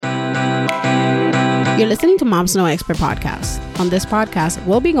You're listening to Moms No Expert Podcast. On this podcast,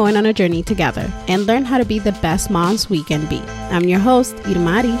 we'll be going on a journey together and learn how to be the best moms we can be. I'm your host,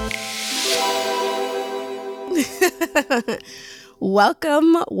 Irmari.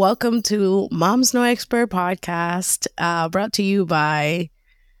 Welcome to Moms No Expert Podcast, brought to you by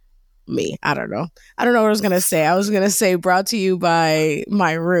me. I don't know what I was going to say. I was going to say brought to you by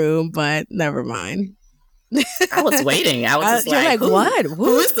my room, but never mind. I was waiting. I was just like, what?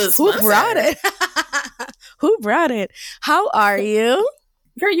 Who's the sponsor? Who brought it? Who brought it? How are you?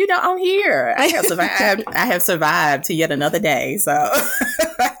 Girl, you know, I'm here. I have survived to yet another day. So,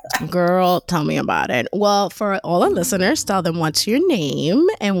 girl, tell me about it. Well, for all our listeners, tell them what's your name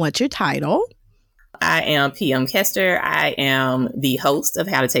and what's your title. I am PM Kester. I am the host of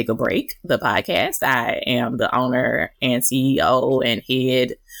How to Take a Break, the podcast. I am the owner and CEO and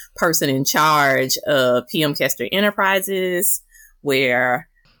head person in charge of PM Kester Enterprises, where,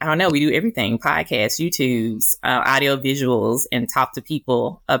 I don't know, we do everything: podcasts, YouTubes, audio visuals, and talk to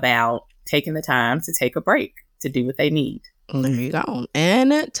people about taking the time to take a break to do what they need. There you go.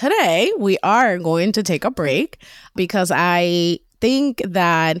 And today we are going to take a break because I think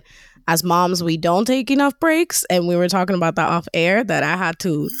that as moms, we don't take enough breaks. And we were talking about that off air, that I had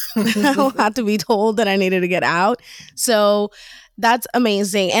to be told that I needed to get out. So that's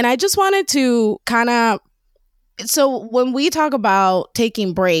amazing. And I just wanted to so when we talk about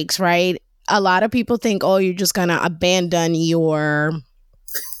taking breaks, right, a lot of people think, oh, you're just going to abandon your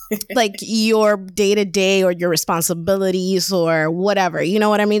like your day-to-day or your responsibilities or whatever. You know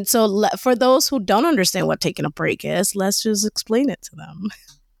what I mean? So for those who don't understand what taking a break is, let's just explain it to them.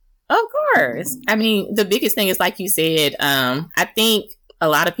 Of course. I mean, the biggest thing is, like you said, I think a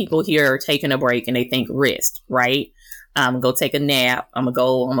lot of people here are taking a break and they think rest, right? I'm gonna go take a nap. I'm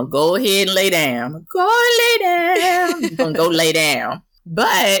gonna go ahead and lay down. I'm gonna go lay down.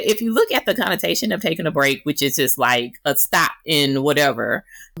 But if you look at the connotation of taking a break, which is just like a stop in whatever,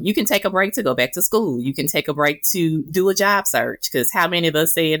 you can take a break to go back to school. You can take a break to do a job search, because how many of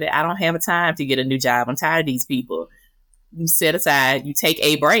us say that I don't have time to get a new job? I'm tired of these people. You set aside, you take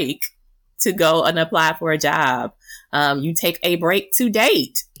a break to go and apply for a job. You take a break to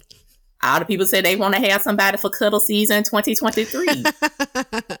date. All the people say they want to have somebody for cuddle season 2023.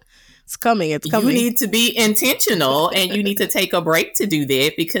 It's coming. You need to be intentional and you need to take a break to do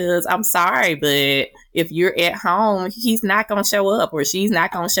that, because I'm sorry, but if you're at home, he's not going to show up or she's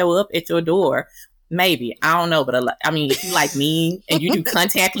not going to show up at your door. Maybe. I don't know. But I mean, if you like me and you do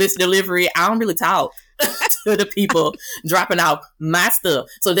contactless delivery, I don't really talk to the people dropping off my stuff.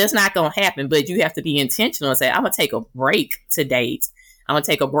 So that's not going to happen. But you have to be intentional and say, I'm going to take a break to date. I'm going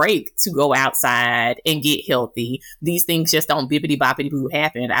to take a break to go outside and get healthy. These things just don't bippity boppity boo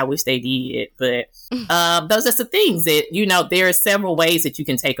happen. I wish they did. But those are some things that, you know, there are several ways that you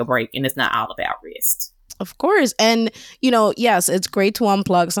can take a break, and it's not all about rest. Of course. And, you know, yes, it's great to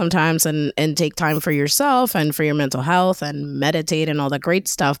unplug sometimes and take time for yourself and for your mental health and meditate and all that great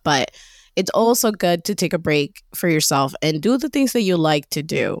stuff. But it's also good to take a break for yourself and do the things that you like to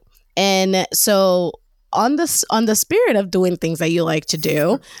do. And so on the spirit of doing things that you like to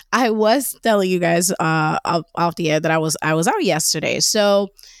do, I was telling you guys off the air that I was out yesterday. So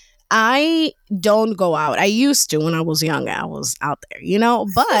I don't go out. I used to when I was young. I was out there, you know,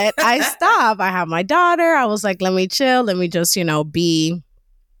 but I stopped. I have my daughter. I was like, let me chill. Let me just, you know, be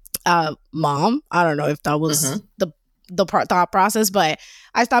mom. I don't know if that was the thought process, but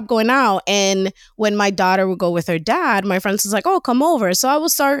I stopped going out. And when my daughter would go with her dad, my friends was like, oh, come over. So I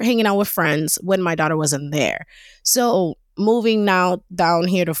would start hanging out with friends when my daughter wasn't there. So moving now down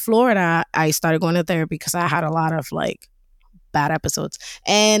here to Florida, I started going to therapy because I had a lot of like bad episodes.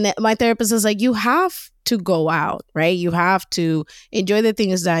 And my therapist is like, you have to go out, right? You have to enjoy the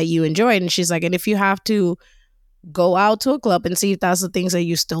things that you enjoy. And she's like, and if you have to go out to a club and see if that's the things that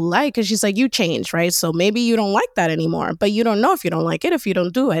you still like, because she's like, you changed, right? So maybe you don't like that anymore, but you don't know if you don't like it if you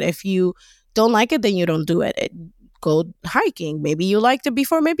don't do it. If you don't like it, then you don't do it. Go hiking. Maybe you liked it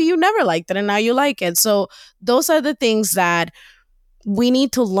before, maybe you never liked it and now you like it. So those are the things that we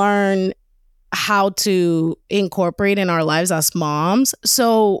need to learn how to incorporate in our lives as moms.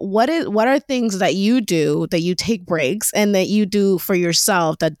 So what are things that you do, that you take breaks and that you do for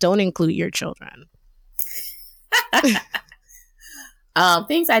yourself that don't include your children?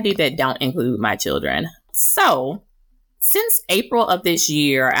 Things I do that don't include my children. So since April of this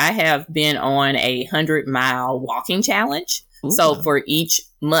year, I have been on a 100-mile walking challenge. Ooh. So for each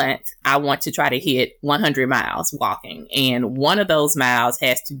month, I want to try to hit 100 miles walking. And one of those miles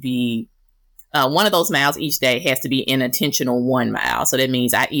each day has to be an intentional 1 mile. So that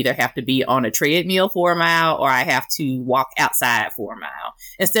means I either have to be on a treadmill for a mile or I have to walk outside for a mile,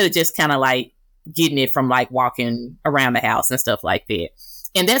 instead of just kind of like getting it from like walking around the house and stuff like that.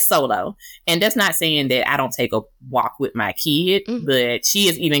 And that's solo. And that's not saying that I don't take a walk with my kid, but she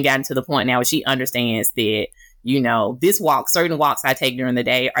has even gotten to the point now where she understands that, you know, certain walks I take during the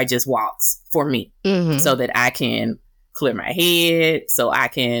day are just walks for me so that I can clear my head, so I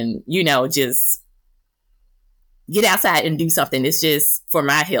can, you know, just get outside and do something that's just for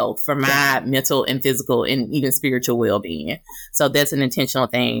my health, for my mental and physical and even spiritual well-being. So that's an intentional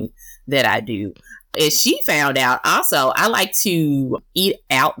thing that I do. As she found out, also, I like to eat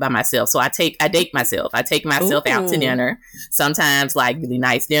out by myself. So I date myself. I take myself out to dinner. Sometimes like really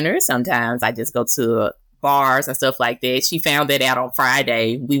nice dinners. Sometimes I just go to bars and stuff like that. She found that out on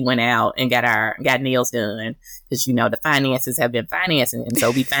Friday. We went out and got nails done because, you know, the finances have been financing. And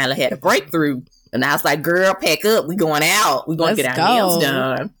so we finally had a breakthrough. And I was like, girl, pack up. We going out. We going to get our nails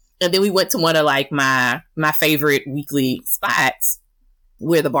done. And then we went to one of like my favorite weekly spots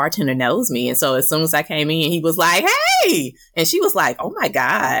where the bartender knows me. And so as soon as I came in, he was like, hey. And she was like, oh my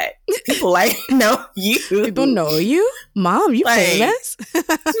God. People like know you. People know you? Mom, you like, famous?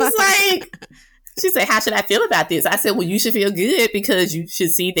 She said, how should I feel about this? I said, well, you should feel good because you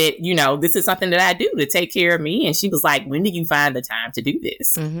should see that, you know, this is something that I do to take care of me. And she was like, when do you find the time to do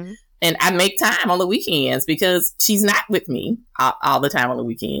this? And I make time on the weekends because she's not with me all the time on the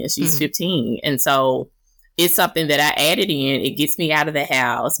weekends. She's 15. And so it's something that I added in. It gets me out of the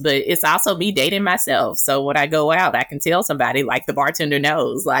house, but it's also me dating myself. So when I go out, I can tell somebody, like the bartender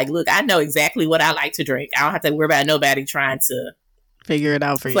knows, like, look, I know exactly what I like to drink. I don't have to worry about nobody trying to figure it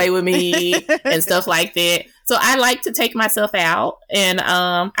out for you. Play with me and stuff like that. So I like to take myself out and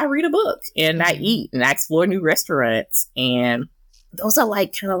I read a book and I eat and I explore new restaurants. And those are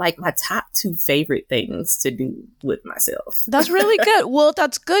like kind of like my top two favorite things to do with myself. That's really good. Well,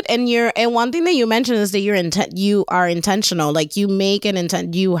 that's good. And one thing that you mentioned is that you are intentional. Like you make an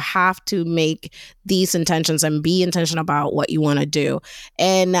intent. You have to make these intentions and be intentional about what you want to do.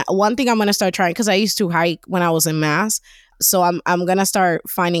 And one thing I'm going to start trying, because I used to hike when I was in Mass. So I'm going to start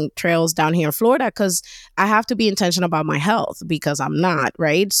finding trails down here in Florida because I have to be intentional about my health because I'm not,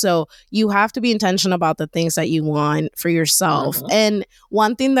 right? So you have to be intentional about the things that you want for yourself. And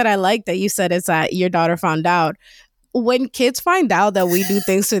one thing that I like that you said is that your daughter found out. When kids find out that we do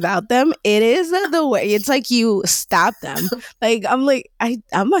things without them, it is the way. It's like you stop them. Like,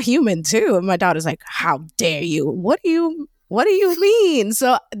 I'm a human too. And my daughter's like, how dare you? What do you mean?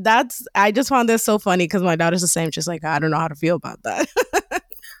 So I just found this so funny because my daughter's the same. She's like, I don't know how to feel about that.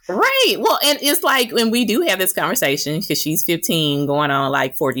 Right. Well, and it's like when we do have this conversation, because she's 15 going on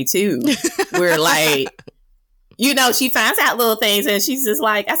like 42, we're like, you know, she finds out little things and she's just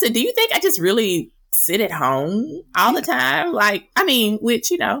like, I said, do you think I just really sit at home all the time? Like, I mean,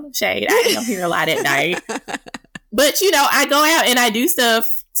 which, you know, shade, I don't hear a lot at night. But, you know, I go out and I do stuff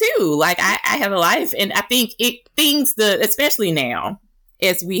too. Like I have a life, and I think especially now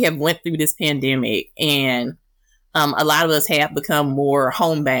as we have went through this pandemic and a lot of us have become more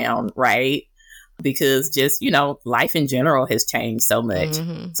homebound, right? Because just, you know, life in general has changed so much.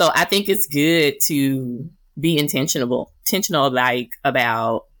 So I think it's good to be intentional like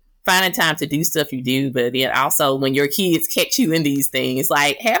about finding time to do stuff you do, but then also when your kids catch you in these things,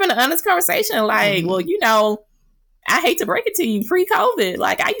 like having an honest conversation, like, well, you know, I hate to break it to you, pre-COVID,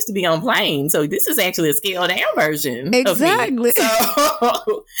 like I used to be on planes, so this is actually a scaled down version. Exactly. Of me.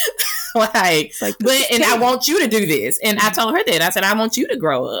 So, and I want you to do this. And I told her that. I said, I want you to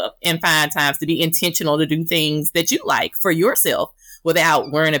grow up and find times to be intentional to do things that you like for yourself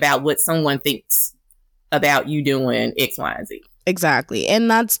without worrying about what someone thinks about you doing X, Y, and Z. Exactly. And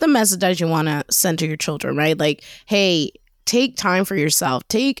that's the message that you want to send to your children, right? Like, hey, take time for yourself.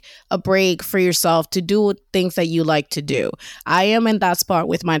 Take a break for yourself to do things that you like to do. I am in that spot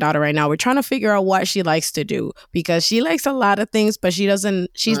with my daughter right now. We're trying to figure out what she likes to do because she likes a lot of things, but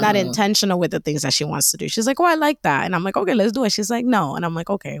she's not intentional with the things that she wants to do. She's like, oh, I like that. And I'm like, okay, let's do it. She's like, no. And I'm like,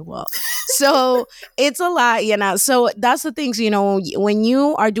 okay, well. So it's a lot, you know. So that's the things, you know, when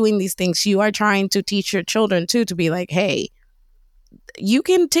you are doing these things, you are trying to teach your children too, to be like, hey, you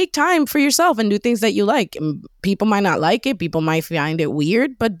can take time for yourself and do things that you like. People might not like it. People might find it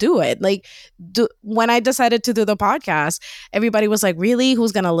weird, but do it. Like when I decided to do the podcast, everybody was like, really?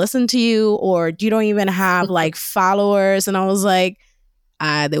 Who's going to listen to you? Or you don't even have like followers. And I was like,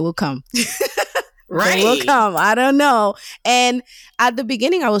 they will come. Right. They will come. I don't know. And at the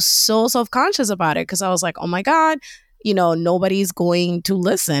beginning, I was so self-conscious about it because I was like, oh my God, you know, nobody's going to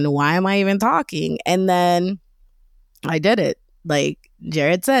listen. Why am I even talking? And then I did it. Like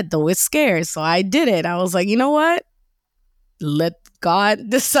Jared said, though it's scared. So I did it. I was like, you know what? Let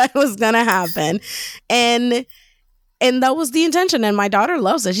God decide what's going to happen. And And that was the intention. And my daughter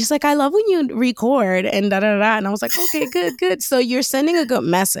loves it. She's like, I love when you record and da da da. And I was like, okay, good. So you're sending a good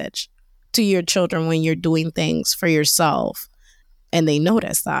message to your children when you're doing things for yourself. And they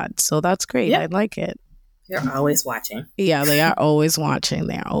notice that. So that's great. Yep. I like it. They're always watching. Yeah, they are always watching.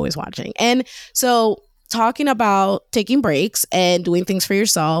 They are always watching. And so talking about taking breaks and doing things for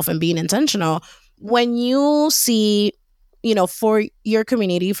yourself and being intentional, when you see, you know, for your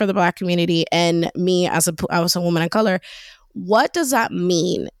community, for the Black community, and me as a woman of color, what does that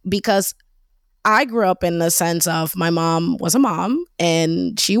mean? Because I grew up in the sense of my mom was a mom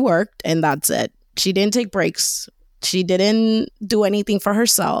and she worked and that's it. She didn't take breaks. She didn't do anything for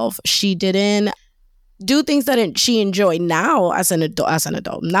herself. She didn't do things that she enjoyed. Now as an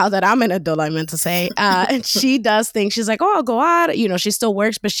adult, now that I'm an adult, I meant to say, she does things. She's like, oh, I'll go out. You know, she still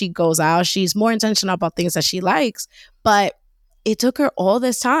works, but she goes out. She's more intentional about things that she likes. But it took her all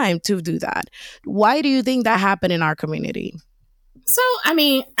this time to do that. Why do you think that happened in our community? So, I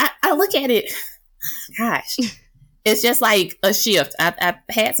mean, I look at it, gosh, it's just like a shift. I've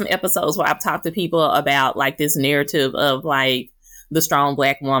had some episodes where I've talked to people about like this narrative of like the strong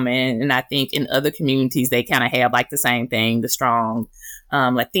Black woman. And I think in other communities, they kind of have like the same thing, the strong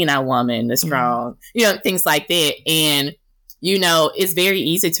Latina woman, the strong, you know, things like that. And, you know, it's very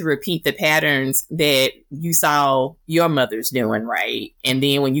easy to repeat the patterns that you saw your mothers doing, right? And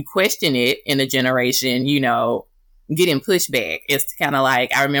then when you question it in a generation, you know, getting pushback. It's kind of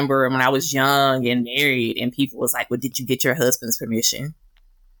like, I remember when I was young and married and people was like, well, did you get your husband's permission?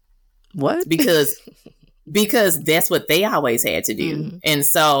 What? Because that's what they always had to do. Mm-hmm. And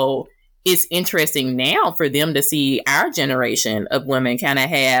so it's interesting now for them to see our generation of women kind of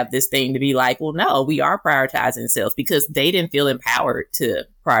have this thing to be like, well, no, we are prioritizing self, because they didn't feel empowered to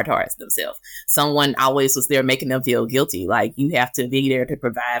prioritize themselves. Someone always was there making them feel guilty. Like, you have to be there to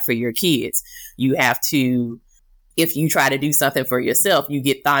provide for your kids. You have to, if you try to do something for yourself, you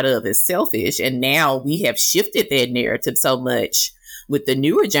get thought of as selfish. And now we have shifted that narrative so much with the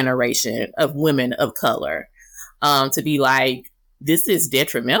newer generation of women of color, to be like, this is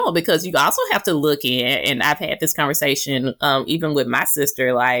detrimental, because you also have to look at, and I've had this conversation even with my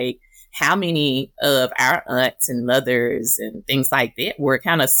sister, like how many of our aunts and mothers and things like that were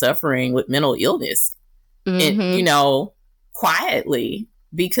kind of suffering with mental illness, and, you know, quietly,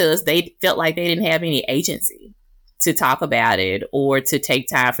 because they felt like they didn't have any agency to talk about it or to take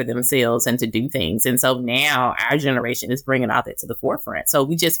time for themselves and to do things. And so now our generation is bringing all that to the forefront. So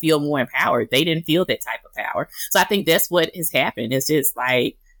we just feel more empowered. They didn't feel that type of power. So I think that's what has happened. It's just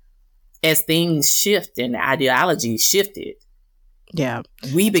like, as things shift and ideology shifted, yeah,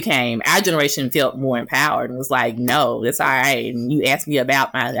 our generation felt more empowered and was like, no, that's all right. And you asked me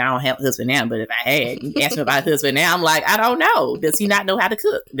about I don't have a husband now, but if I had, you asked me about a husband now, I'm like, I don't know. Does he not know how to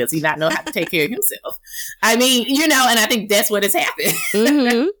cook? Does he not know how to take care of himself? I mean, you know, and I think that's what has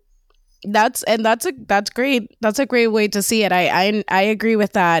happened. That's great. That's a great way to see it. I agree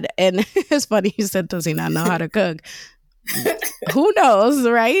with that. And it's funny you said, does he not know how to cook? Who knows,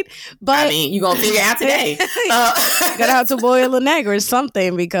 right? But I mean, you're gonna figure out today. Gonna have to boil an egg or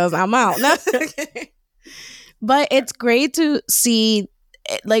something, because I'm out. But it's great to see,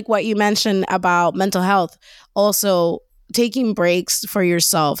 like what you mentioned about mental health. Also, taking breaks for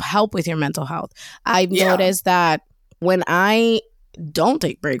yourself help with your mental health. I've noticed that when I don't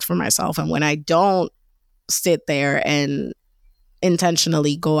take breaks for myself, and when I don't sit there and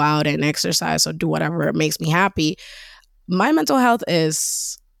intentionally go out and exercise or do whatever makes me happy, my mental health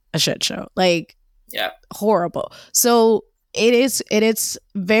is a shit show. Like, horrible. So it is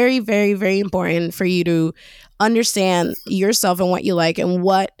very, very, very important for you to understand yourself and what you like and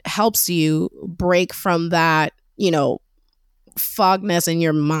what helps you break from that, you know, fogness in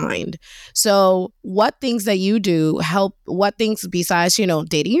your mind. So what things that you do help, what things besides, you know,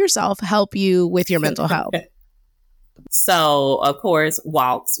 dating yourself help you with your mental health? So, of course,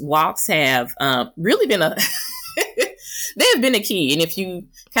 walks have really been they have been a key. And if you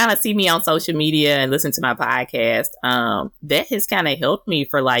kind of see me on social media and listen to my podcast, that has kind of helped me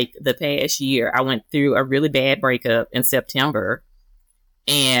for like the past year. I went through a really bad breakup in September.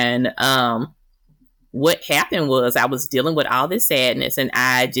 And what happened was I was dealing with all this sadness, and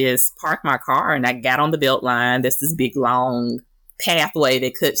I just parked my car and I got on the Beltline. There's this big, long pathway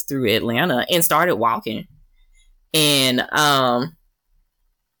that cuts through Atlanta, and started walking. And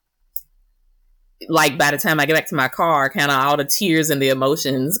like by the time I get back to my car, kind of all the tears and the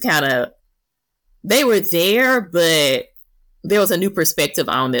emotions they were there, but there was a new perspective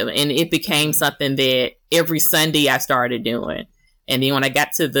on them. And it became something that every Sunday I started doing. And then when I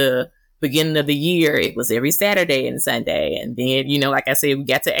got to the beginning of the year, it was every Saturday and Sunday. And then, you know, like I said, we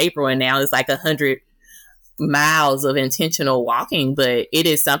got to April, and now it's like 100 miles of intentional walking, but it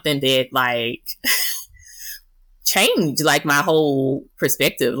is something that like changed like my whole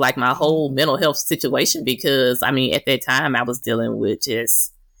perspective, like my whole mental health situation. Because I mean, at that time I was dealing with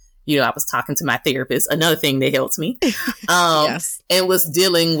just, I was talking to my therapist, another thing that helped me, Yes. and was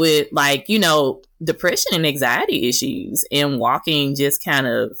dealing with like, depression and anxiety issues, and walking just kind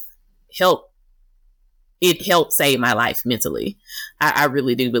of helped save my life mentally. I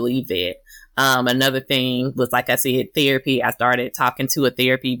really do believe that. Another thing was, like I said, therapy. I started talking to a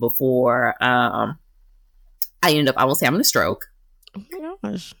therapy before I ended up almost having a stroke. Oh my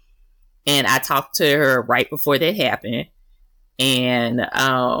gosh. And I talked to her right before that happened. And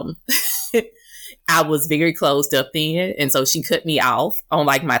I was very closed up then. And so she cut me off on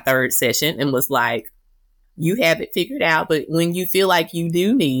like my third session and was like, you have it figured out, but when you feel like you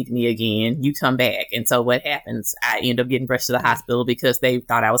do need me again, you come back. And so what happens? I end up getting rushed to the hospital because they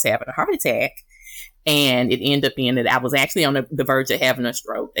thought I was having a heart attack. And it ended up being that I was actually on the verge of having a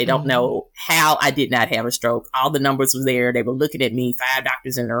stroke. They don't know how I did not have a stroke. All the numbers were there. They were looking at me, 5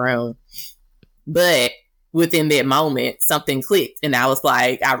 doctors in the room. But within that moment, something clicked. And I was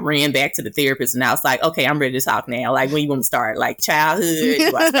like, I ran back to the therapist and I was like, okay, I'm ready to talk now. Like, when you want to start? Like, childhood?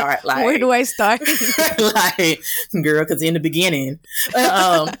 Do I start? Like, where do I start? Like, girl, because in the beginning.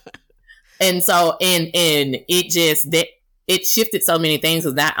 And so, and it just, it shifted so many things.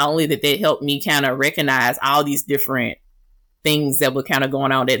 Because not only did that help me kind of recognize all these different things that were kind of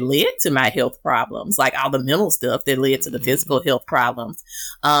going on that led to my health problems, like all the mental stuff that led to the physical health problems.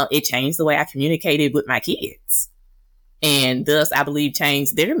 It changed the way I communicated with my kids, and thus I believe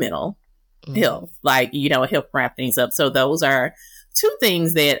changed their mental health, like, help wrap things up. So those are 2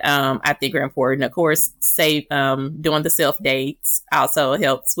 things that I think are important. Of course, doing the self dates also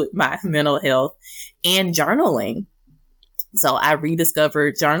helps with my mental health, and journaling. So I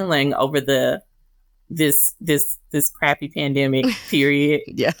rediscovered journaling over this crappy pandemic period.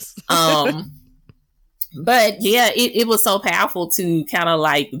 Yes. But yeah, it was so powerful to kind of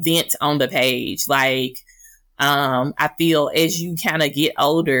like vent on the page. Like, I feel as you kind of get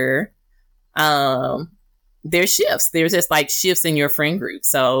older, there's shifts. There's just like shifts in your friend group.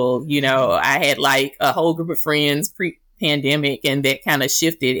 So, I had like a whole group of friends pre-pandemic, and that kind of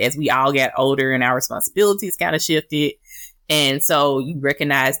shifted as we all got older and our responsibilities kind of shifted. And so you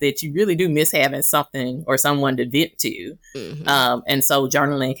recognize that you really do miss having something or someone to vent to. And so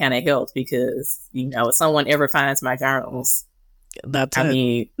journaling kind of helps because, if someone ever finds my journals, I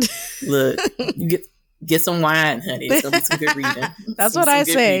mean, look, you get some wine, honey. It's going to be some good reading. That's what I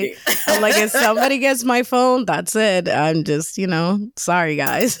say. I'm like, if somebody gets my phone, that's it. I'm just, sorry,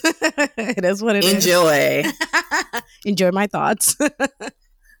 guys. It is what it is. Enjoy my thoughts.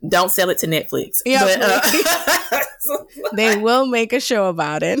 Don't sell it to Netflix. Yeah, but, they will make a show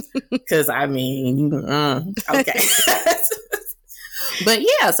about it. Because I mean, okay. But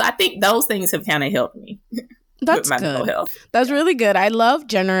yeah, so I think those things have kind of helped me. That's with my good. mental health. That's really good. I love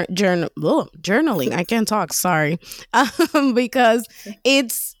journaling. I can't talk. Sorry, because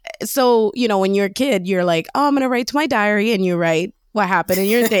it's so, when you're a kid, you're like, oh, I'm gonna write to my diary, and you write what happened in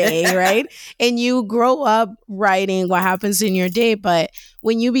your day, right? And you grow up writing what happens in your day. But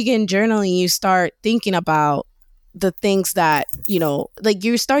when you begin journaling, you start thinking about the things that, like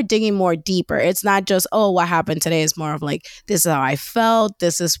you start digging more deeper. It's not just, oh, what happened today. It's more of like, this is how I felt.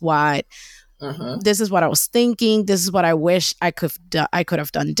 This is what I was thinking. This is what I wish I could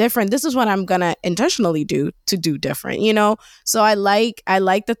have done different. This is what I'm gonna intentionally do to do different. So I like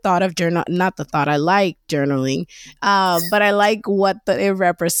the thought of not the thought. I like journaling, but I like what it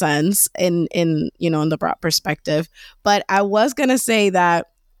represents in the broad perspective. But I was gonna say that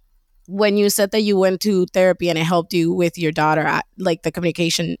when you said that you went to therapy and it helped you with your daughter, like the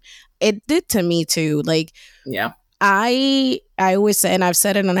communication, it did to me too. Like, yeah. I always say, and I've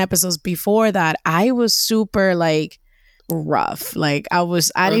said it on episodes before, that I was super like rough. Like I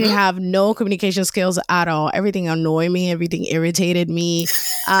didn't have no communication skills at all. Everything annoyed me. Everything irritated me.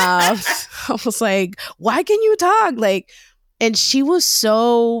 I was like, why can you talk? Like, and she was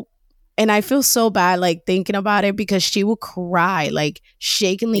so, and I feel so bad like thinking about it, because she would cry, like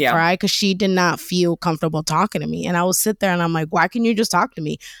shakingly cry, because she did not feel comfortable talking to me. And I would sit there and I'm like, why can you just talk to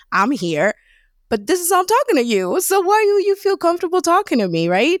me? I'm here. But this is how I'm talking to you. So why do you feel comfortable talking to me,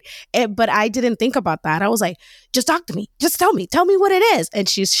 right? But I didn't think about that. I was like, just talk to me. Just tell me what it is. And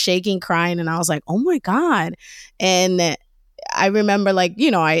she's shaking, crying. And I was like, oh my God. And I remember like,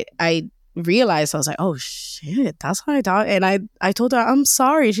 I realized, I was like, oh shit, that's how I thought. And I told her, I'm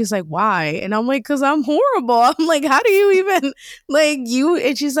sorry. She's like, why? And I'm like, because I'm horrible. I'm like, how do you even like you?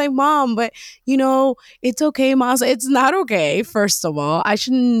 And she's like, Mom, but it's okay, Mom. So it's not okay. First of all, I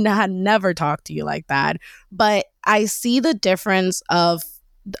should never talk to you like that. But I see the difference of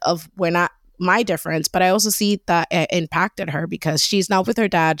when my difference, but I also see that it impacted her because she's not with her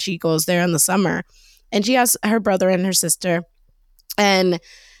dad. She goes there in the summer and she has her brother and her sister. And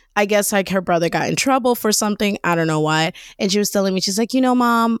I guess like her brother got in trouble for something. I don't know why. And she was telling me, she's like,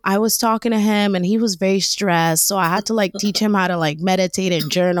 Mom, I was talking to him and he was very stressed. So I had to like teach him how to like meditate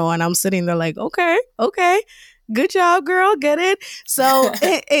and journal. And I'm sitting there like, okay. Good job, girl. Get it? So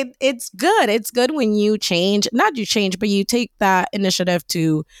it's good. It's good when you change, not you change, but you take that initiative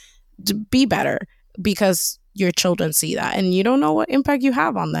to be better because your children see that and you don't know what impact you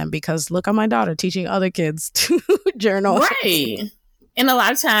have on them because look at my daughter teaching other kids to journal. Right. And a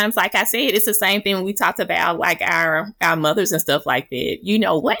lot of times, like I said, it's the same thing when we talked about like our mothers and stuff like that.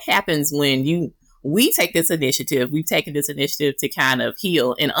 What happens when we take this initiative, we've taken this initiative to kind of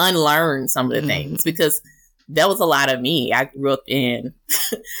heal and unlearn some of the things because that was a lot of me. I grew up in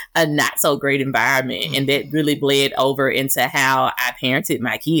a not so great environment and that really bled over into how I parented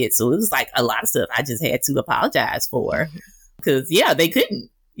my kids. So it was like a lot of stuff I just had to apologize for because they couldn't,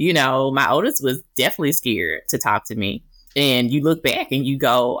 my oldest was definitely scared to talk to me. And you look back and you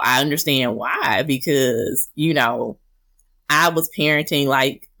go, I understand why, because, I was parenting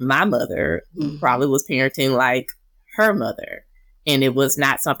like my mother, who probably was parenting like her mother. And it was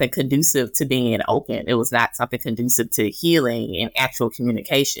not something conducive to being open. It was not something conducive to healing and actual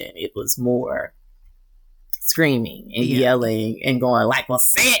communication. It was more screaming and yelling and going like, well,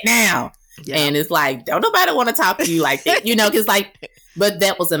 say it now. Yeah. And it's like, don't nobody want to talk to you like that, because but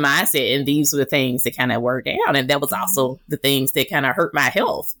that was the mindset. And these were the things that kind of worked out. And that was also the things that kind of hurt my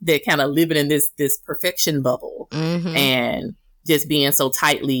health, that kind of living in this perfection bubble and just being so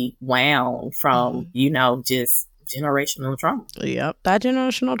tightly wound from, just generational trauma. Yep. That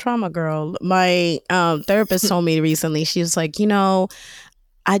generational trauma, girl. My therapist told me recently, she was like,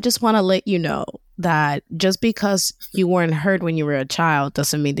 I just want to let you know that just because you weren't heard when you were a child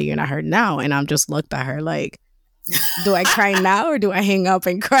doesn't mean that you're not heard now. And I'm just looked at her like, do I cry now or do I hang up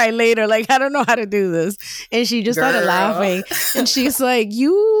and cry later? Like, I don't know how to do this. And she just started laughing. And she's like,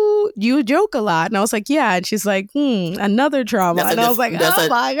 you joke a lot. And I was like, yeah. And she's like, another trauma. And I was like, oh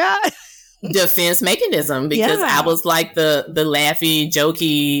my God. Defense mechanism, because I was like the laughy,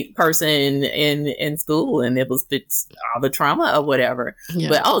 jokey person in school, and it's all the trauma or whatever. Yeah.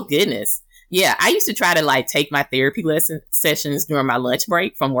 But oh goodness. Yeah, I used to try to like take my therapy sessions during my lunch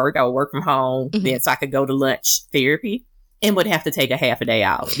break from work. I would work from home then so I could go to lunch therapy and would have to take a half a day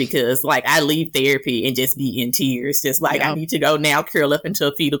off because like I leave therapy and just be in tears. Just like I need to go now, curl up into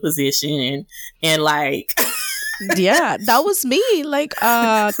a fetal position and like... Yeah, that was me. Like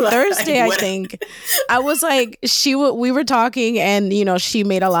Thursday, I think. I was like, we were talking and, she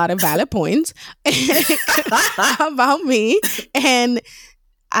made a lot of valid points about me. And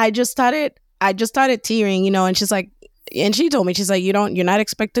I just started tearing, and she's like, and she told me, she's like, you're not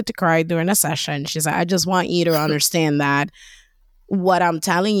expected to cry during a session. She's like, I just want you to understand that what I'm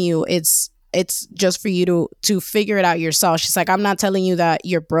telling you, it's just for you to figure it out yourself. She's like, I'm not telling you that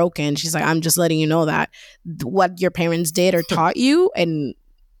you're broken. She's like, I'm just letting you know that what your parents did or taught you, and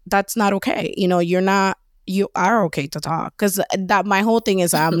that's not okay. You are okay to talk. Because that my whole thing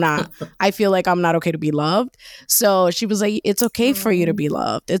is I feel like I'm not okay to be loved. So she was like, it's okay for you to be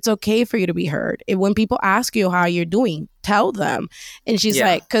loved. It's okay for you to be heard. When people ask you how you're doing, tell them. And she's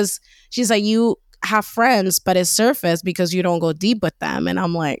like, because she's like, you have friends, but it's surface because you don't go deep with them. And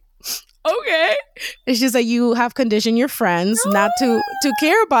I'm like, okay. And she's like, you have conditioned your friends not to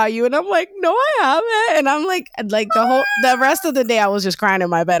care about you. And I'm like, no, I haven't. And I'm like the rest of the day I was just crying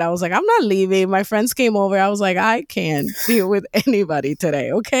in my bed. I was like, I'm not leaving. My friends came over. I was like, I can't deal with anybody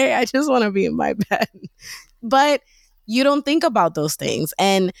today. Okay. I just want to be in my bed. But you don't think about those things.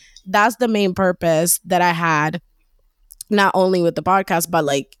 And that's the main purpose that I had, not only with the podcast, but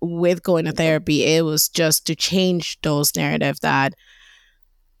like with going to therapy. It was just to change those narratives that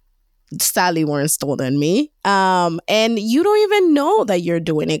sadly were installed in me. And you don't even know that you're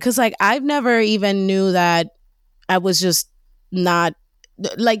doing it. Cause like I've never even knew that I was just not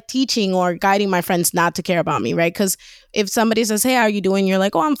like teaching or guiding my friends not to care about me. Right. Cause if somebody says, hey, how are you doing? You're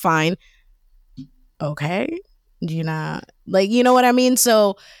like, oh, I'm fine. Okay. You not like, you know what I mean?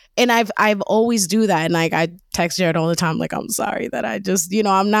 So, and I've always do that. And like, I text Jared all the time. Like, I'm sorry that I just,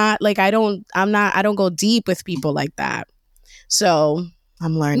 I'm not like, I don't go deep with people like that. So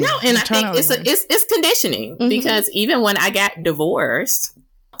I'm learning. No, and I think it's conditioning because even when I got divorced,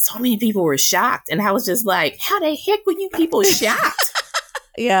 so many people were shocked. And I was just like, how the heck were you people shocked?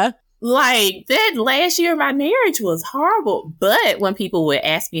 Yeah. Like, that last year of my marriage was horrible. But when people would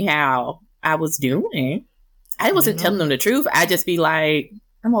ask me how I was doing, I wasn't telling them the truth. I'd just be like,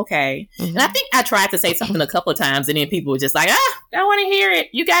 I'm okay. And I think I tried to say something a couple of times, and then people were just like, I don't want to hear it.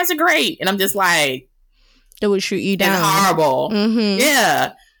 You guys are great. And I'm just like, it would shoot you down. It's horrible.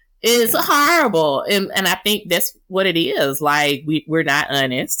 Yeah. It's horrible. And I think that's what it is. Like, we're not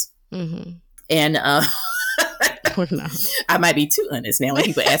honest. And I might be too honest now when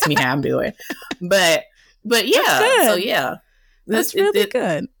people ask me how I'm doing. But yeah. So yeah. That's really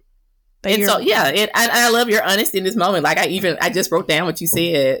good. And so yeah, I love your honesty in this moment. Like I just wrote down what you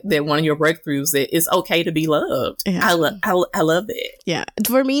said, that one of your breakthroughs, that it's okay to be loved. Yeah. I love it. Yeah.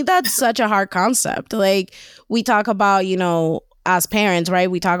 For me, that's such a hard concept. Like, we talk about, you know, as parents, right?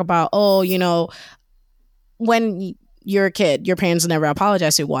 We talk about, oh, you know, when you're a kid, your parents never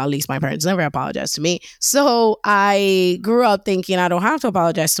apologize to you. Well, at least my parents never apologized to me. So I grew up thinking I don't have to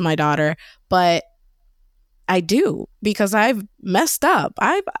apologize to my daughter, but I do, because I've messed up.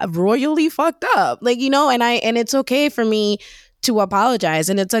 I've royally fucked up. Like, you know, and it's okay for me to apologize.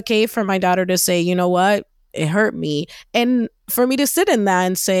 And it's okay for my daughter to say, you know what, it hurt me. And for me to sit in that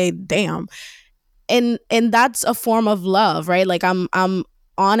and say, damn. And that's a form of love, right? Like, I'm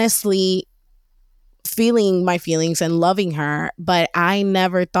honestly feeling my feelings and loving her, but I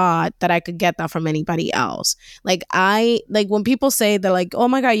never thought that I could get that from anybody else. Like, when people say they're like, oh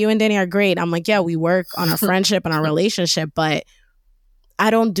my God, you and Danny are great, I'm like, yeah, we work on our friendship and our relationship, but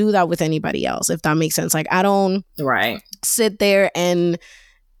I don't do that with anybody else, if that makes sense. Like, I don't sit there and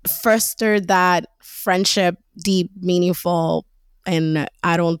foster that friendship deep, meaningful, and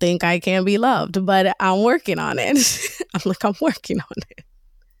I don't think I can be loved, but I'm working on it. I'm working on it.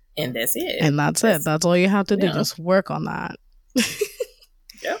 And that's it. And that's it. That's all you have to do. Just work on that.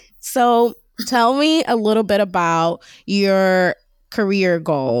 Yep. So tell me a little bit about your career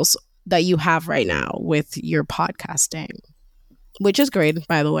goals that you have right now with your podcasting, which is great,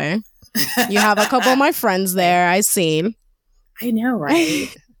 by the way. You have a couple of my friends there. I've seen. I know,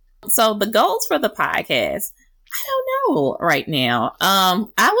 right? So the goals for the podcast, I don't know right now. I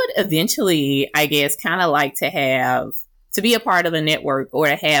would eventually, I guess, kind of like to be a part of a network, or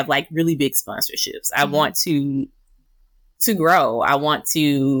to have like really big sponsorships. I want to grow. I want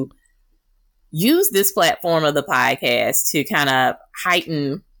to use this platform of the podcast to kind of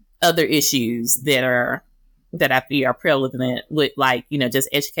heighten other issues that I feel are prevalent with, like, you know, just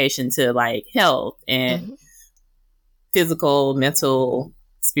education to like health and physical, mental,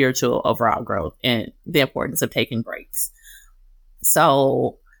 spiritual, overall growth, and the importance of taking breaks.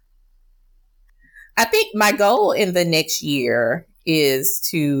 So I think my goal in the next year is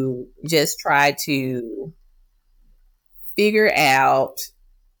to just try to figure out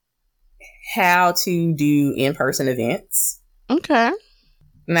how to do in-person events. Okay.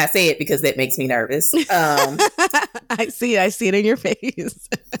 And I say it because that makes me nervous. I see it in your face.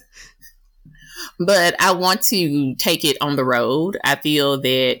 But I want to take it on the road. I feel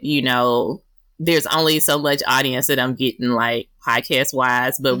that, you know, there's only so much audience that I'm getting, like, podcast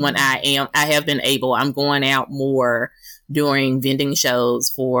wise. But when I have been able, I'm going out more during vending shows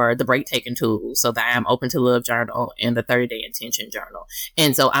for the break taking tools. So that I'm Open to Love Journal and the 30-Day Intention Journal.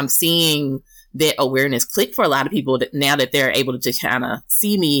 And so I'm seeing that awareness click for a lot of people now that they're able to just kind of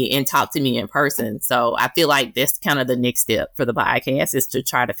see me and talk to me in person. So I feel like that's kind of the next step for the podcast, is to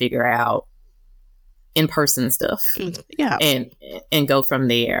try to figure out in-person stuff. Yeah. And go from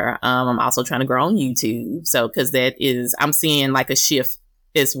there. I'm also trying to grow on YouTube. So, because I'm seeing like a shift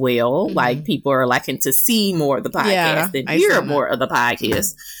as well. Like, people are liking to see more of the podcast than hear more of the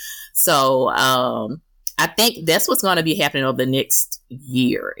podcast. So, I think that's what's going to be happening over the next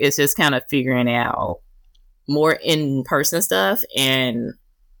year. It's just kind of figuring out more in-person stuff, and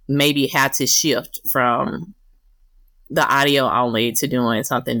maybe how to shift from the audio only to doing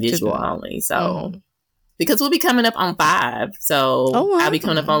something visual only. So, because we'll be coming up on 5. So I'll be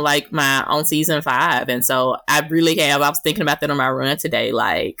coming up on like on season 5. And so I was thinking about that on my run today.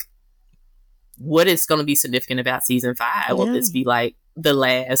 Like, what is going to be significant about season 5? Will this be like the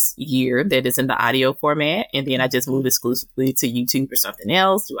last year that is in the audio format, and then I just move exclusively to YouTube or something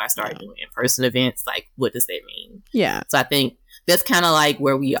else? Do I start doing in-person events? Like, what does that mean? Yeah. So I think that's kind of like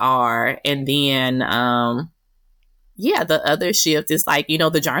where we are. And then, the other shift is like, you know,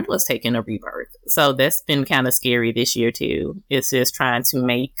 the journal is taking a rebirth. So that's been kind of scary this year too. It's just trying to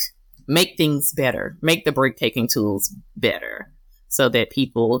make things better, make the break taking tools better, so that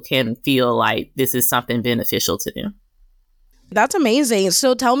people can feel like this is something beneficial to them. That's amazing.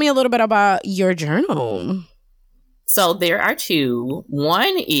 So tell me a little bit about your journal. So there are two.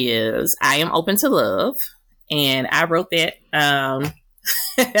 One is I am open to love. And I wrote that.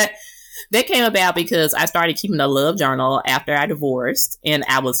 That came about because I started keeping a love journal after I divorced and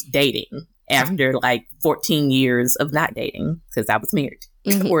I was dating after like 14 years of not dating because I was married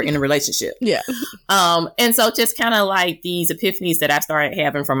or in a relationship. Yeah. And so just kind of like these epiphanies that I started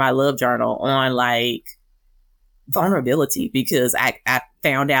having from my love journal on like vulnerability because I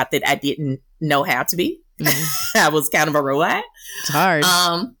found out that I didn't know how to be. I was kind of a robot. It's hard.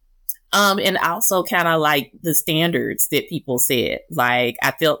 And also kind of like the standards that people set. Like,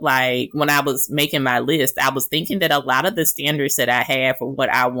 I felt like when I was making my list, I was thinking that a lot of the standards that I had for what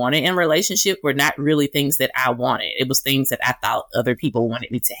I wanted in relationship were not really things that I wanted. It was things that I thought other people wanted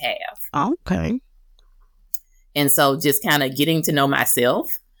me to have. Okay. And so just kind of getting to know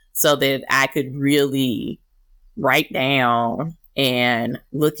myself so that I could really write down and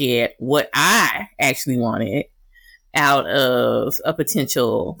look at what I actually wanted out of a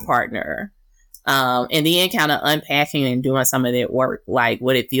potential partner. And then kind of unpacking and doing some of that work, like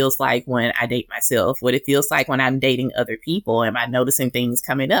what it feels like when I date myself, what it feels like when I'm dating other people. Am I noticing things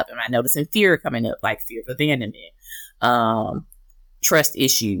coming up? Am I noticing fear coming up, like fear of abandonment, trust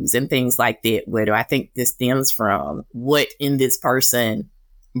issues and things like that? Where do I think this stems from? What in this person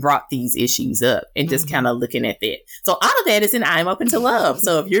brought these issues up, and just kind of looking at that. So all of that is in I'm Open to Love.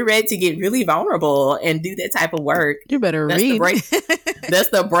 So if you're ready to get really vulnerable and do that type of work, you better read. That's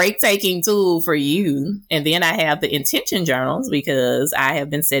the break taking tool for you. And then I have the intention journals because I have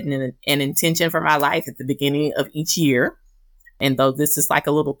been setting an intention for my life at the beginning of each year. And though this is like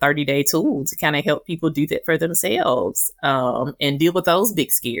a little 30-day tool to kind of help people do that for themselves, and deal with those big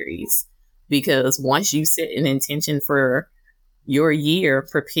scaries. Because once you set an intention for your year,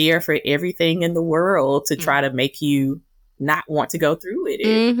 prepare for everything in the world to try to make you not want to go through with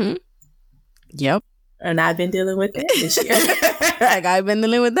it. Yep. And I've been dealing with that this year. Like, I've been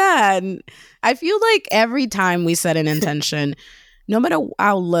dealing with that. And I feel like every time we set an intention, no matter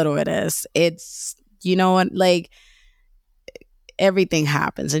how little it is, it's, you know what, like, everything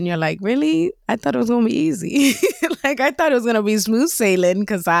happens. And you're like, really? I thought it was going to be easy. Like, I thought it was going to be smooth sailing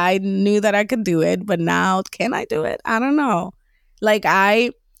because I knew that I could do it. But now, can I do it? I don't know. Like,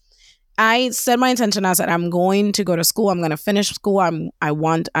 I set my intention. I said, I'm going to go to school. I'm going to finish school. I'm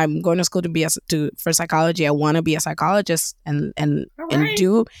going to school for psychology. I want to be a psychologist and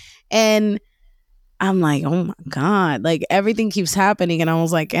do. And I'm like, oh my God, like everything keeps happening. And I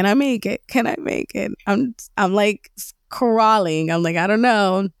was like, can I make it? Can I make it? I'm like crawling. I'm like, I don't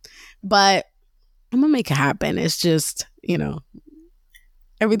know, but I'm going to make it happen. It's just,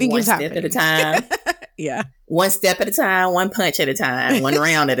 everything keeps happening. One step at a time. Yeah. One step at a time, one punch at a time, one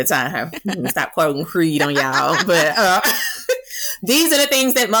round at a time. Stop quoting Creed on y'all. But these are the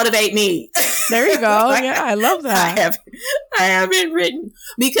things that motivate me. There you go. Yeah, I love that. I have it written.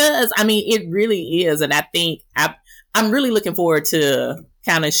 Because, I mean, it really is. And I think I'm really looking forward to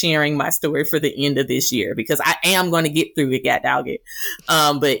kind of sharing my story for the end of this year. Because I am going to get through it, God dog it.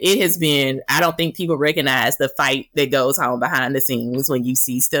 But it has been, I don't think people recognize the fight that goes on behind the scenes when you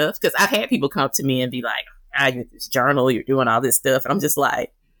see stuff. Because I've had people come to me and be like, I get this journal, you're doing all this stuff. And I'm just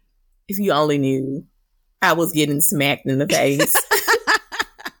like, if you only knew, I was getting smacked in the face.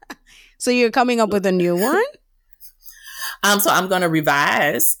 So you're coming up with a new one? So I'm going to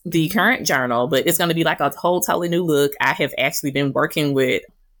revise the current journal, but it's going to be like a whole totally new look. I have actually been working with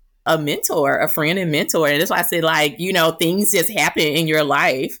a mentor, a friend and mentor. And that's why I said, like, things just happen in your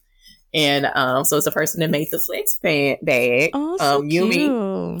life. And so it's a person that made the Flex bag, so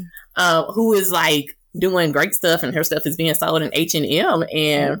Yumi, who is like doing great stuff, and her stuff is being sold in H&M.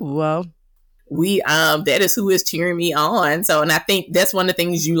 And well, we that is who is cheering me on. So, and I think that's one of the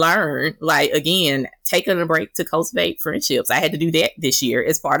things you learn, like, again, taking a break to cultivate friendships. I had to do that this year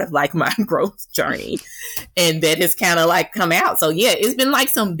as part of like my growth journey, and that has kind of like come out. So yeah, it's been like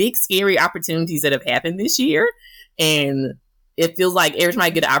some big scary opportunities that have happened this year, and it feels like every time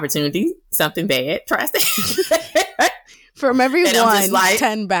I get an opportunity, something bad tries to from every one, like,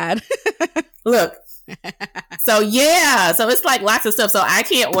 10 bad. Look. So it's like lots of stuff. So I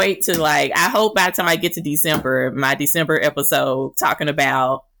can't wait to, like, I hope by the time I get to December, my December episode talking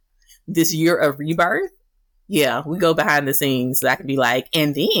about this year of rebirth, yeah, we go behind the scenes so I can be like,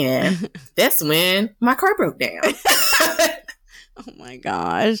 and then that's when my car broke down. Oh my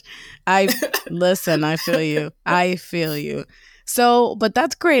gosh. I feel you. So, but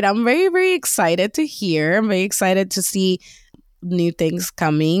that's great. I'm very, very excited to hear. I'm very excited to see new things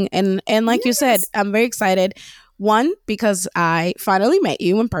coming. And like you said, I'm very excited. One, because I finally met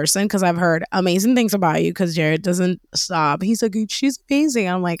you in person, because I've heard amazing things about you, because Jared doesn't stop. He's like, she's amazing.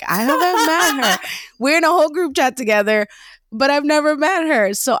 I'm like, I haven't met her. We're in a whole group chat together, but I've never met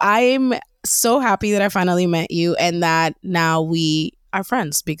her. So I'm so happy that I finally met you and that now we are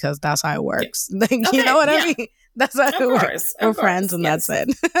friends, because that's how it works. Like, you know what I mean? That's how it works. We're friends, and that's it.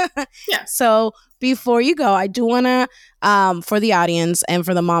 Yeah. So before you go, I do want to, for the audience and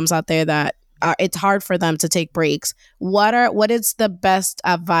for the moms out there that it's hard for them to take breaks, what is the best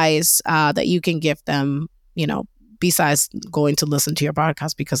advice that you can give them, you know, besides going to listen to your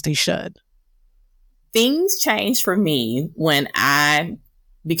podcast, because they should? Things changed for me when I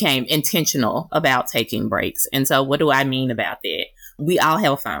became intentional about taking breaks. And so what do I mean about that? We all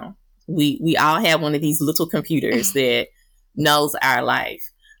have a phone. We all have one of these little computers that knows our life.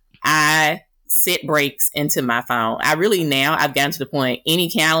 I set breaks into my phone. I've gotten to the point, any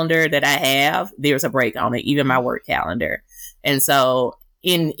calendar that I have, there's a break on it, even my work calendar. And so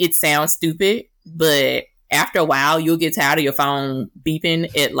it sounds stupid, but after a while, you'll get tired of your phone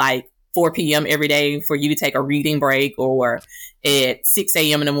beeping at like 4 p.m. every day for you to take a reading break, or at 6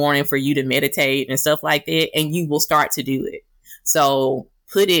 a.m. in the morning for you to meditate and stuff like that. And you will start to do it. So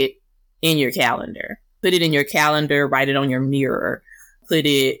put it in your calendar. Put it in your calendar, write it on your mirror, put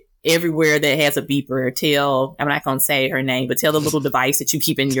it everywhere that has a beeper. I'm not going to say her name, but tell the little device that you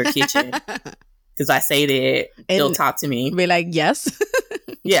keep in your kitchen. Because I say that, they'll talk to me. Be like, yes.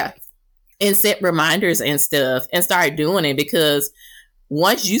 Yeah. And set reminders and stuff and start doing it, because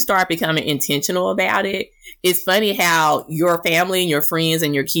once you start becoming intentional about it, it's funny how your family and your friends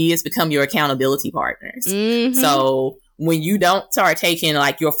and your kids become your accountability partners. Mm-hmm. So when you don't start taking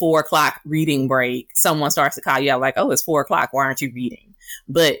like your 4 o'clock reading break, someone starts to call you out like, oh, it's 4 o'clock. Why aren't you reading?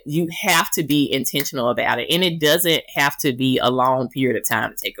 But you have to be intentional about it. And it doesn't have to be a long period of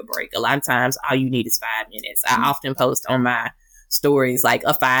time to take a break. A lot of times, all you need is 5 minutes. I often post on my stories like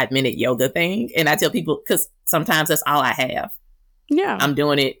a 5-minute yoga thing. And I tell people, because sometimes that's all I have. Yeah. I'm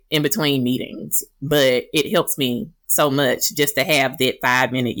doing it in between meetings, but it helps me so much just to have that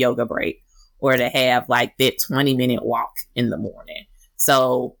 5-minute yoga break, or to have like that 20-minute walk in the morning.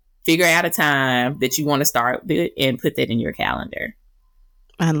 So figure out a time that you want to start with and put that in your calendar.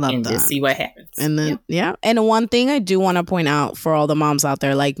 I love and that. Just see what happens. And then, yeah. And one thing I do want to point out for all the moms out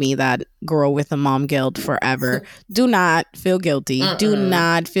there like me that grow with the mom guilt forever, do not feel guilty. Do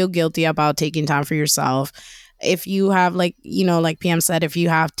not feel guilty about taking time for yourself. If you have, like, you know, like PM said, if you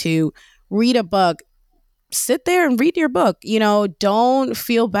have to read a book, sit there and read your book. You know, don't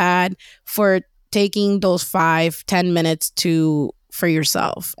feel bad for taking those 5-10 minutes for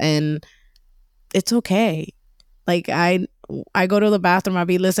yourself. And it's okay. Like, I go to the bathroom, I'll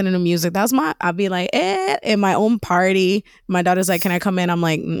be listening to music. I'll be like, in my own party. My daughter's like, can I come in? I'm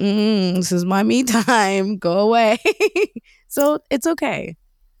like, this is my me time. Go away. So it's okay.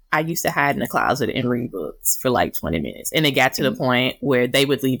 I used to hide in the closet and read books for like 20 minutes. And it got to the point where they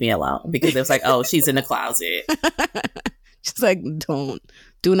would leave me alone, because it was like, oh, she's in the closet. She's like, do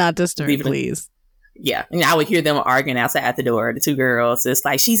not disturb, please. Yeah. And I would hear them arguing outside the door, the two girls. It's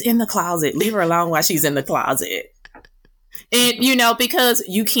like, she's in the closet. Leave her alone while she's in the closet. And, you know, because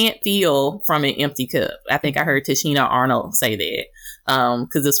you can't feel from an empty cup. I think I heard Tashina Arnold say that.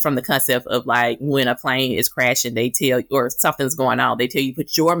 Because it's from the concept of like when a plane is crashing, they tell you, or something's going on, they tell you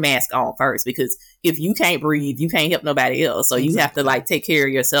put your mask on first, because if you can't breathe, you can't help nobody else. So you have to like take care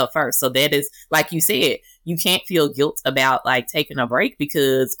of yourself first. So that is, like you said, you can't feel guilt about like taking a break,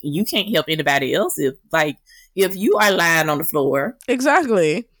 because you can't help anybody else if you are lying on the floor.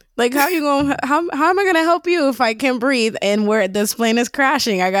 Exactly. Like, how am I gonna help you if I can't breathe and where this plane is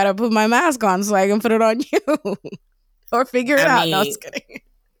crashing? I gotta put my mask on so I can put it on you. Or figure it out. No, I'm just kidding.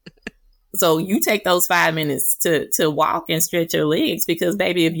 So you take those 5 minutes to walk and stretch your legs, because,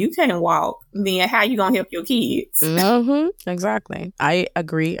 baby, if you can't walk, then how you going to help your kids? Mm-hmm. Exactly. I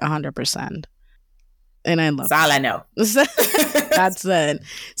agree 100%. And I love That's all I know. That's it.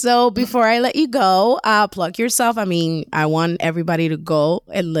 So before I let you go, plug yourself. I mean, I want everybody to go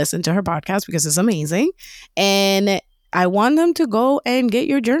and listen to her podcast because it's amazing. And I want them to go and get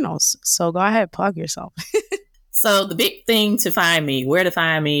your journals. So go ahead, plug yourself. So the big thing to find me, where to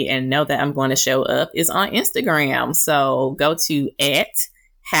find me and know that I'm going to show up, is on Instagram. So go to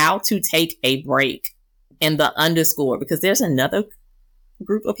 @HowToTakeABreak and the _ because there's another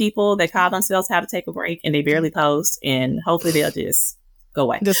group of people that call themselves How to Take a Break and they barely post, and hopefully they'll just go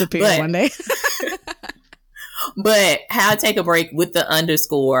away. Disappear one day. But How to Take a Break with the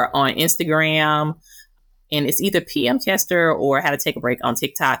 _ on Instagram. And it's either PM Kester or How to Take a Break on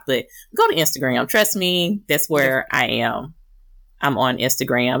TikTok. But go to Instagram. Trust me, that's where I am. I'm on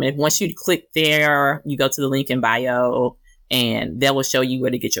Instagram. And once you click there, you go to the link in bio, and that will show you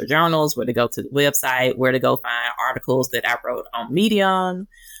where to get your journals, where to go to the website, where to go find articles that I wrote on Medium,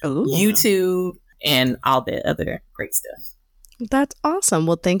 YouTube, and all the other great stuff. That's awesome.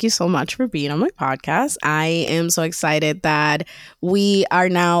 Well, thank you so much for being on my podcast. I am so excited that we are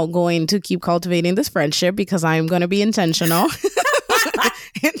now going to keep cultivating this friendship, because I'm going to be intentional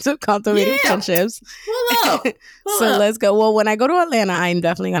into cultivating friendships. Let's go. Well, when I go to Atlanta, I'm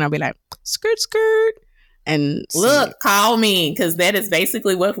definitely going to be like, skirt, skirt. And look, call me, because that is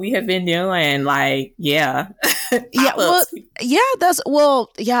basically what we have been doing. Like, I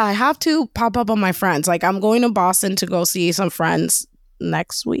have to pop up on my friends. Like, I'm going to Boston to go see some friends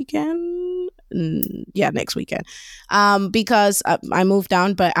next weekend. Next weekend. Because I moved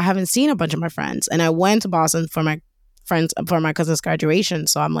down, but I haven't seen a bunch of my friends, and I went to Boston for my cousin's graduation.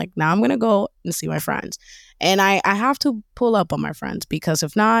 So I'm like, now I'm gonna go and see my friends, and I have to pull up on my friends, because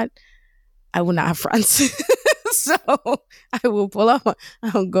if not, I will not have friends. So I will pull up.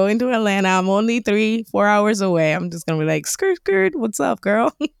 I'm going to Atlanta. I'm only 3-4 hours away. I'm just going to be like, skirt, skirt. What's up,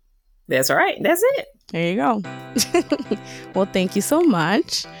 girl? That's right. That's it. There you go. Well, thank you so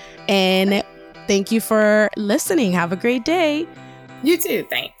much. And thank you for listening. Have a great day. You too.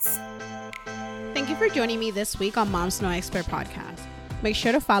 Thanks. Thank you for joining me this week on Moms No Expert Podcast. Make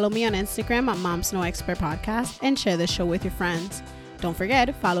sure to follow me on Instagram at Moms No Expert Podcast and share this show with your friends. Don't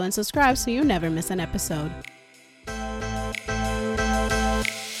forget, follow and subscribe so you never miss an episode.